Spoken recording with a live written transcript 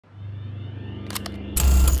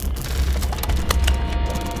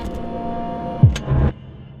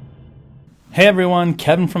Hey everyone,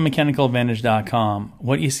 Kevin from MechanicalAdvantage.com.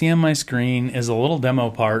 What you see on my screen is a little demo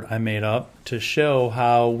part I made up to show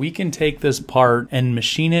how we can take this part and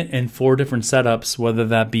machine it in 4 different setups, whether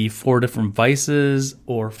that be 4 different vices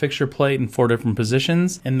or fixture plate in 4 different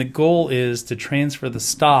positions. And the goal is to transfer the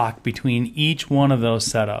stock between each one of those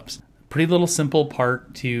setups. Pretty little simple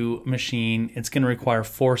part to machine. It's going to require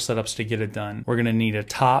 4 setups to get it done. We're going to need a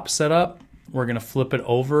top setup. We're going to flip it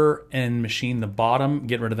over and machine the bottom,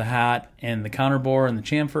 get rid of the hat and the counterbore and the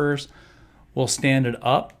chamfers. We'll stand it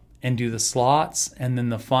up and do the slots, and then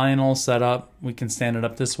the final setup, we can stand it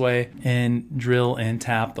up this way and drill and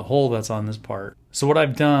tap the hole that's on this part. So what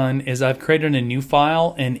I've done is I've created a new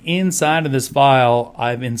file, and inside of this file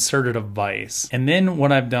I've inserted a vise. And then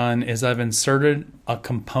what I've done is I've inserted a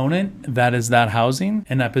component that is that housing,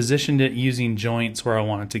 and I positioned it using joints where I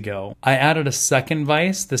want it to go. I added a second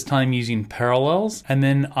vise, this time using parallels, and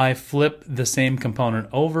then I flip the same component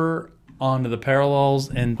over onto the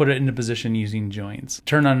parallels and put it into position using joints.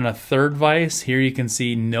 Turn on a third vise. Here you can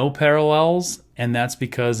see no parallels, and that's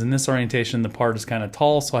because in this orientation the part is kind of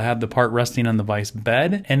tall, so I have the part resting on the vise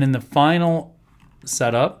bed. And in the final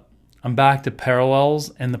setup, I'm back to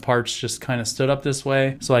parallels and the part's just kind of stood up this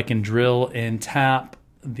way, so I can drill and tap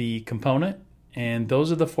the component. And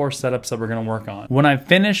those are the 4 setups that we're going to work on. When I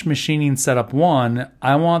finish machining setup 1,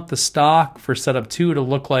 I want the stock for setup 2 to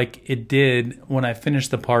look like it did when I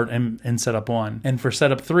finished the part in setup 1. And for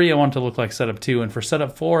setup 3, I want it to look like setup 2. And for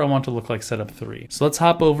setup 4, I want it to look like setup 3. So let's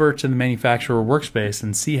hop over to the manufacturer workspace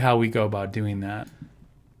and see how we go about doing that.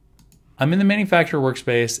 I'm in the manufacturer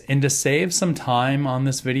workspace, and to save some time on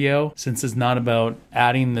this video, since it's not about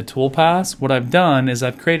adding the toolpaths, what I've done is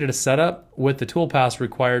I've created a setup with the toolpaths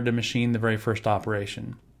required to machine the very first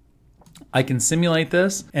operation. I can simulate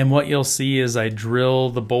this, and what you'll see is I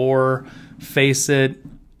drill the bore, face it,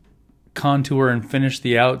 contour and finish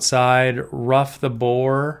the outside, rough the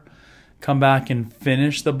bore, come back and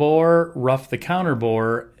finish the bore, rough the counter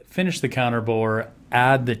bore, finish the counter bore,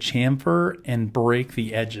 add the chamfer, and break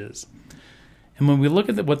the edges. And when we look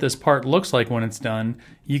at what this part looks like when it's done,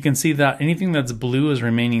 you can see that anything that's blue is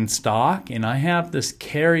remaining stock, and I have this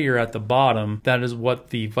carrier at the bottom that is what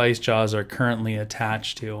the vice jaws are currently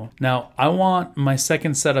attached to. Now, I want my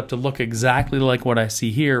second setup to look exactly like what I see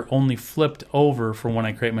here, only flipped over for when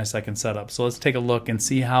I create my second setup. So let's take a look and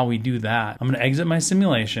see how we do that. I'm going to exit my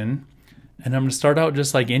simulation, and I'm going to start out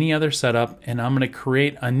just like any other setup, and I'm going to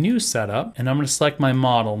create a new setup, and I'm going to select my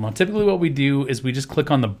model. Now typically what we do is we just click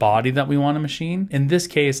on the body that we want to machine. In this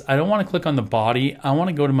case, I don't want to click on the body. I want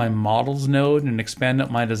to go to my models node and expand up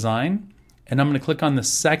my design, and I'm going to click on the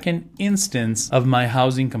second instance of my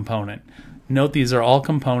housing component. Note these are all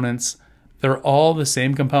components. They're all the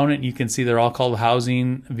same component. You can see they're all called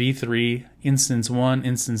housing v3, instance 1,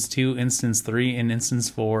 instance 2, instance 3, and instance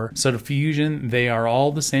 4. So to Fusion, they are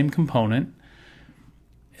all the same component.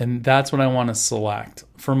 And that's what I want to select.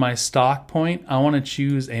 For my stock point, I want to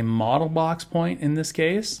choose a model box point in this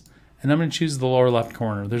case. And I'm going to choose the lower left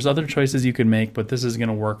corner. There's other choices you could make, but this is going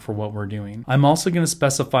to work for what we're doing. I'm also going to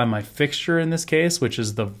specify my fixture in this case, which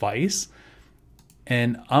is the vise.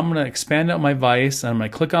 And I'm going to expand out my vise, and I'm going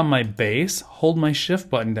to click on my base, hold my shift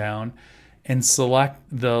button down, and select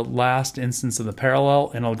the last instance of the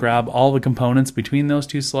parallel, and I'll grab all the components between those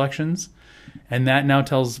 2 selections. And that now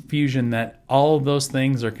tells Fusion that all of those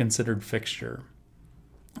things are considered fixture.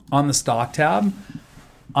 On the stock tab,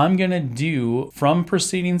 I'm going to do from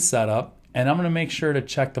preceding setup, and I'm going to make sure to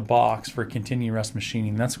check the box for continue rest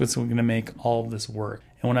machining. That's what's going to make all of this work.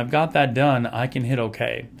 And when I've got that done, I can hit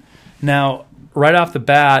OK. Now, right off the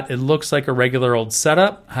bat, it looks like a regular old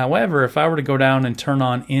setup. However, if I were to go down and turn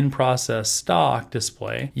on in-process stock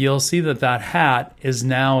display, you'll see that that hat is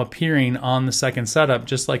now appearing on the second setup,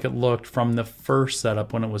 just like it looked from the first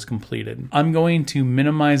setup when it was completed. I'm going to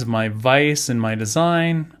minimize my vise and my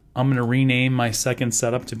design. I'm going to rename my second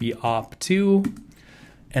setup to be op2.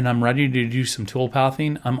 And I'm ready to do some tool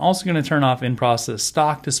pathing. I'm also going to turn off in-process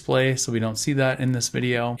stock display so we don't see that in this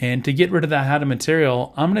video. And to get rid of that hat of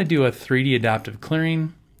material, I'm going to do a 3D adaptive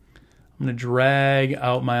clearing. I'm going to drag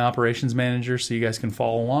out my operations manager so you guys can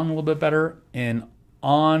follow along a little bit better. And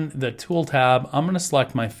on the tool tab, I'm going to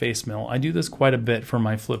select my face mill. I do this quite a bit for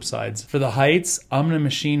my flip sides. For the heights, I'm going to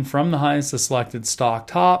machine from the highest of selected stock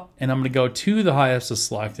top, and I'm going to go to the highest of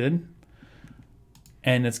selected,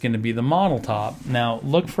 and it's going to be the model top. Now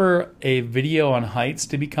look for a video on heights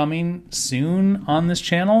to be coming soon on this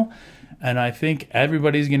channel, and I think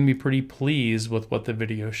everybody's going to be pretty pleased with what the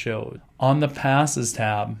video showed. On the passes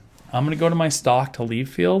tab, I'm going to go to my stock to leave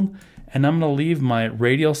field, and I'm going to leave my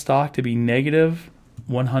radial stock to be negative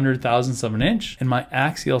 100,000ths of an inch. In my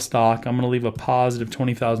axial stock, I'm going to leave a positive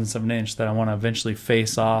 20,000ths of an inch that I want to eventually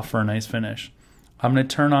face off for a nice finish. I'm going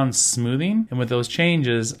to turn on smoothing, and with those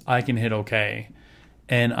changes, I can hit OK,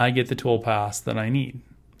 and I get the tool pass that I need.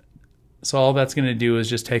 So all that's going to do is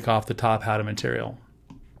just take off the top hat of material.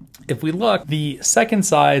 If we look, the second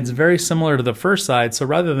side is very similar to the first side, so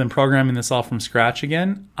rather than programming this all from scratch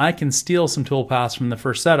again, I can steal some tool paths from the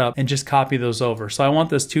first setup and just copy those over. So I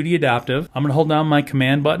want this 2D adaptive. I'm going to hold down my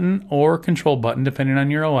command button or control button depending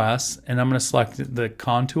on your OS, and I'm going to select the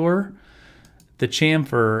contour, the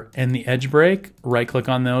chamfer, and the edge break. Right click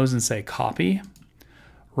on those and say copy.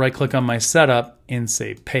 Right click on my setup and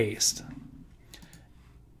say paste.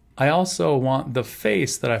 I also want the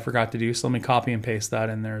face that I forgot to do, so let me copy and paste that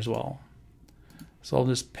in there as well. So I'll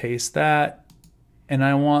just paste that, and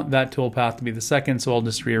I want that toolpath to be the second, so I'll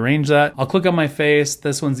just rearrange that. I'll click on my face.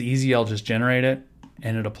 This one's easy. I'll just generate it,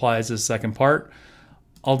 and it applies as the second part.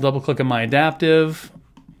 I'll double click on my adaptive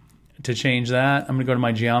to change that. I'm going to go to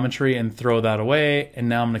my geometry and throw that away, and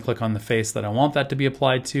now I'm going to click on the face that I want that to be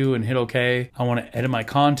applied to and hit OK. I want to edit my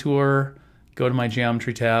contour. Go to my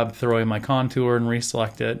geometry tab, throw away my contour and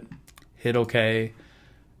reselect it, hit OK.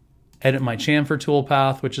 Edit my chamfer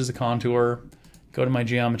toolpath, which is a contour. Go to my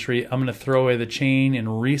geometry. I'm going to throw away the chain and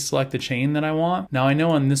reselect the chain that I want. Now I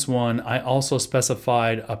know on this one, I also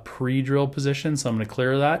specified a pre-drill position, so I'm going to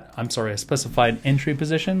clear that. I'm sorry, I specified entry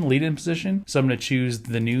position, lead-in position. So I'm going to choose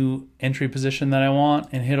the new entry position that I want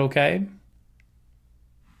and hit OK.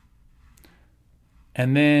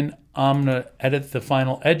 And then I'm going to edit the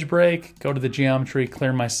final edge break, go to the geometry,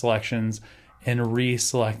 clear my selections, and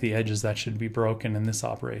reselect the edges that should be broken in this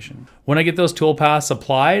operation. When I get those toolpaths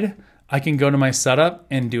applied, I can go to my setup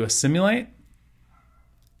and do a simulate.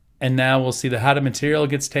 And now we'll see the hat of material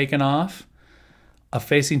gets taken off. A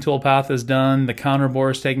facing toolpath is done, the counter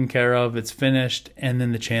bore is taken care of, it's finished, and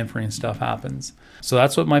then the chamfering stuff happens. So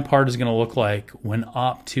that's what my part is going to look like when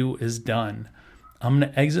Op 2 is done. I'm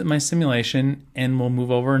going to exit my simulation and we'll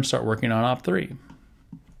move over and start working on Op 3.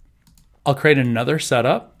 I'll create another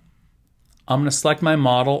setup. I'm going to select my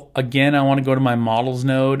model. Again, I want to go to my models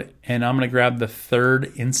node and I'm going to grab the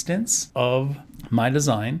third instance of my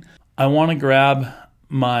design. I want to grab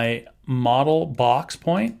my model box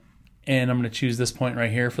point and I'm going to choose this point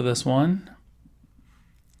right here for this one.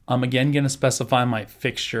 I'm again going to specify my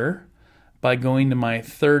fixture by going to my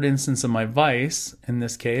third instance of my vise in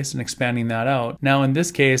this case and expanding that out. Now in this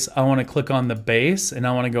case, I want to click on the base and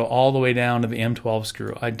I want to go all the way down to the M12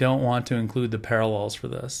 screw. I don't want to include the parallels for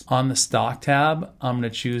this. On the stock tab, I'm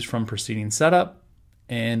going to choose from preceding setup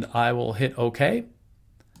and I will hit OK.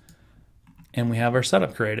 And we have our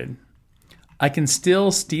setup created. I can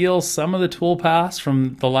still steal some of the tool paths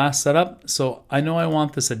from the last setup. So I know I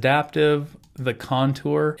want this adaptive, the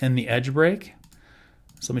contour, and the edge break.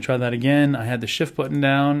 So let me try that again. I had the shift button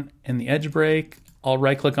down and the edge break. I'll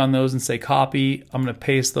right click on those and say copy. I'm going to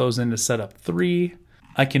paste those into setup 3.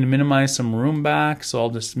 I can minimize some room back, so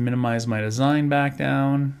I'll just minimize my design back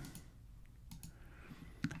down.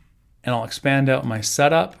 And I'll expand out my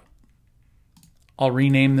setup. I'll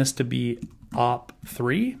rename this to be Op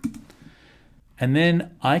 3. And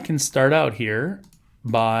then I can start out here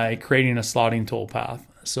by creating a slotting toolpath.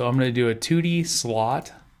 So I'm going to do a 2D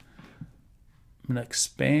slot. I'm going to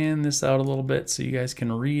expand this out a little bit so you guys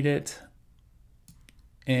can read it.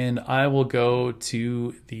 And I will go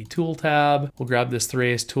to the tool tab. We'll grab this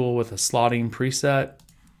 3/8 tool with a slotting preset.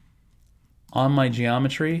 On my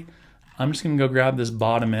geometry, I'm just going to go grab this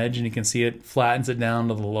bottom edge and you can see it flattens it down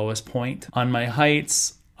to the lowest point. On my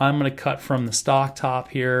heights, I'm going to cut from the stock top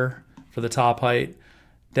here for the top height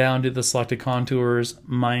down to the selected contours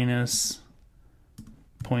minus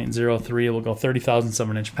 0.03. We'll go 30,000ths of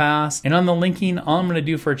an inch pass. And on the linking, all I'm going to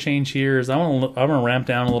do for a change here is I'm going to ramp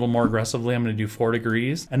down a little more aggressively. I'm going to do 4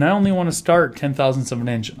 degrees. And I only want to start 10,000ths of an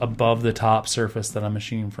inch above the top surface that I'm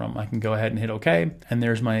machining from. I can go ahead and hit OK. And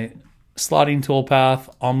there's my slotting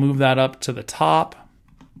toolpath. I'll move that up to the top.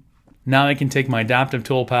 Now I can take my adaptive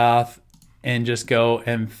toolpath and just go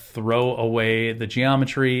and throw away the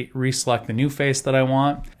geometry, reselect the new face that I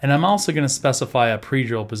want. And I'm also going to specify a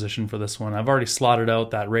pre-drill position for this one. I've already slotted out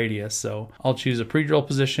that radius, so I'll choose a pre-drill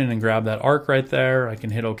position and grab that arc right there. I can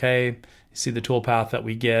hit OK. You see the toolpath that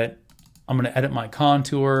we get. I'm going to edit my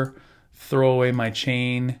contour, throw away my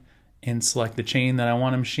chain, and select the chain that I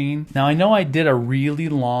want to machine. Now I know I did a really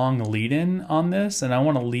long lead-in on this, and I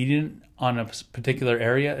want to lead in on a particular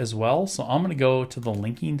area as well. So I'm going to go to the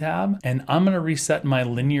linking tab and I'm going to reset my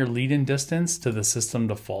linear lead-in distance to the system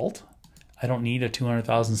default. I don't need a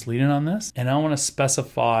 200,000ths lead-in on this. And I want to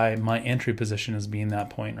specify my entry position as being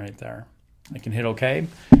that point right there. I can hit OK,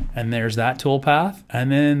 and there's that toolpath.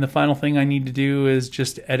 And then the final thing I need to do is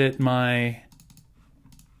just edit my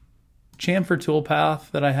chamfer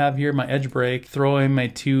toolpath that I have here, my edge break, throw in my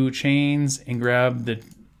 2 chains and grab the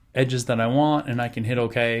edges that I want, and I can hit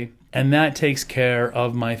OK. And that takes care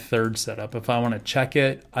of my third setup. If I want to check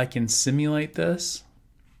it, I can simulate this.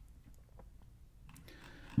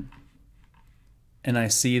 And I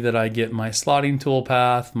see that I get my slotting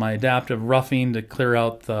toolpath, my adaptive roughing to clear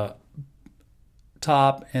out the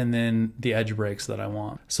top, and then the edge breaks that I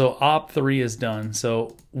want. So op 3 is done.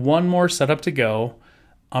 So one more setup to go.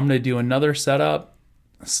 I'm going to do another setup,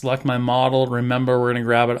 select my model. Remember, we're going to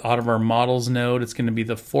grab it out of our models node. It's going to be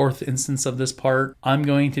the 4th instance of this part. I'm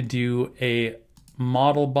going to do a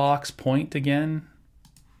model box point again.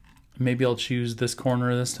 Maybe I'll choose this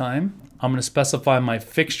corner this time. I'm going to specify my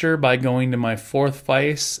fixture by going to my 4th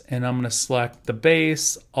vise, and I'm going to select the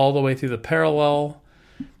base all the way through the parallel.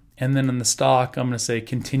 And then in the stock, I'm going to say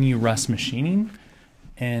continue rest machining,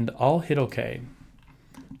 and I'll hit OK.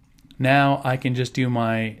 Now I can just do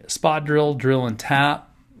my spot drill, drill and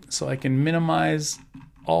tap, so I can minimize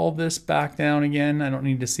all this back down again. I don't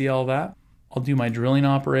need to see all that. I'll do my drilling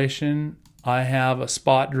operation. I have a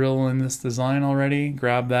spot drill in this design already.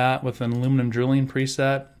 Grab that with an aluminum drilling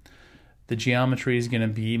preset. The geometry is going to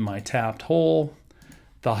be my tapped hole.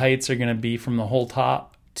 The heights are going to be from the hole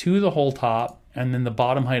top to the hole top, and then the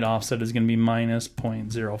bottom height offset is going to be minus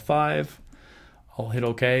 0.05. I'll hit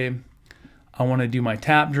OK. I want to do my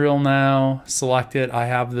tap drill now. Select it. I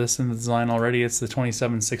have this in the design already. It's the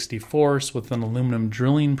 2764 with an aluminum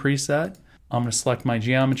drilling preset. I'm going to select my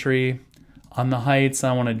geometry. On the heights,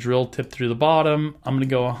 I want to drill tip through the bottom. I'm going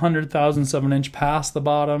to go 100,000ths of an inch past the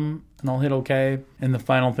bottom, and I'll hit OK. And the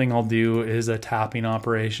final thing I'll do is a tapping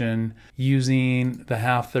operation using the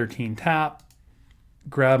 1/2-13 tap.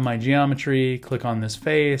 Grab my geometry, click on this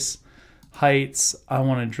face. Heights, I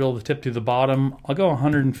want to drill the tip through the bottom. I'll go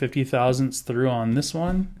 150,000ths through on this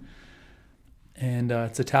one. And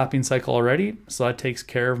it's a tapping cycle already, so that takes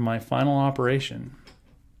care of my final operation.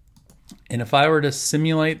 And if I were to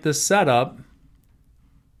simulate this setup,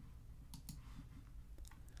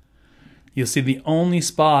 you'll see the only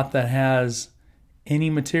spot that has any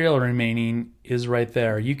material remaining is right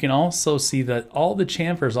there. You can also see that all the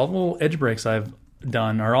chamfers, all the little edge breaks I've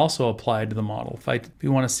done are also applied to the model. If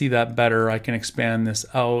you want to see that better, I can expand this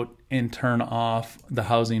out and turn off the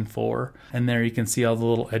housing for, and there you can see all the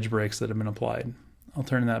little edge breaks that have been applied. I'll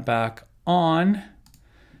turn that back on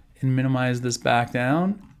and minimize this back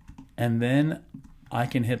down, and then I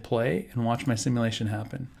can hit play and watch my simulation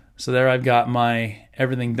happen. So there I've got my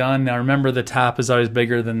everything done. Now remember, the tap is always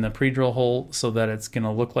bigger than the pre-drill hole, so that it's going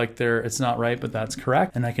to look like it's not right, but that's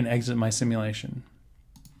correct, and I can exit my simulation.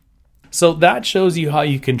 So that shows you how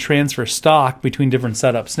you can transfer stock between different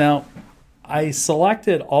setups. Now, I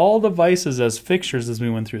selected all the vices as fixtures as we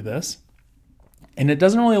went through this, and it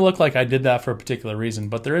doesn't really look like I did that for a particular reason,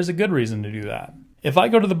 but there is a good reason to do that. If I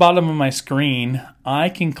go to the bottom of my screen, I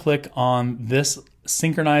can click on this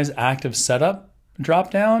Synchronize Active Setup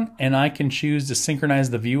drop down, and I can choose to synchronize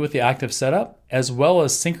the view with the active setup, as well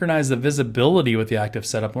as synchronize the visibility with the active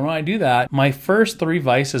setup. When I do that, my first 3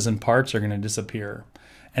 vices and parts are going to disappear,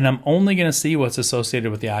 and I'm only going to see what's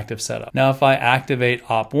associated with the active setup. Now, if I activate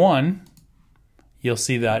op 1, you'll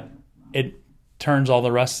see that it turns all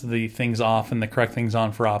the rest of the things off and the correct things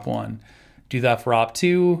on for op 1. Do that for op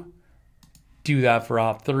 2, do that for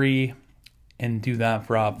op 3, and do that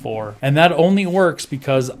for op 4. And that only works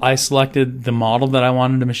because I selected the model that I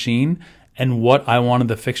wanted to machine and what I wanted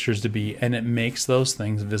the fixtures to be, and it makes those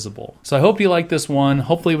things visible. So I hope you liked this one.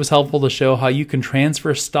 Hopefully it was helpful to show how you can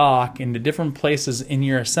transfer stock into different places in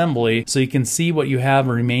your assembly so you can see what you have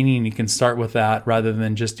remaining and you can start with that rather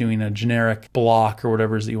than just doing a generic block or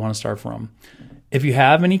whatever it is that you want to start from. If you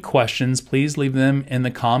have any questions, please leave them in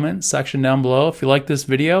the comments section down below. If you like this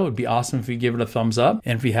video, it'd be awesome if you give it a thumbs up.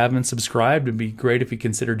 And if you haven't subscribed, it'd be great if you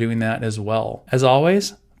consider doing that as well. As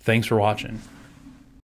always, thanks for watching.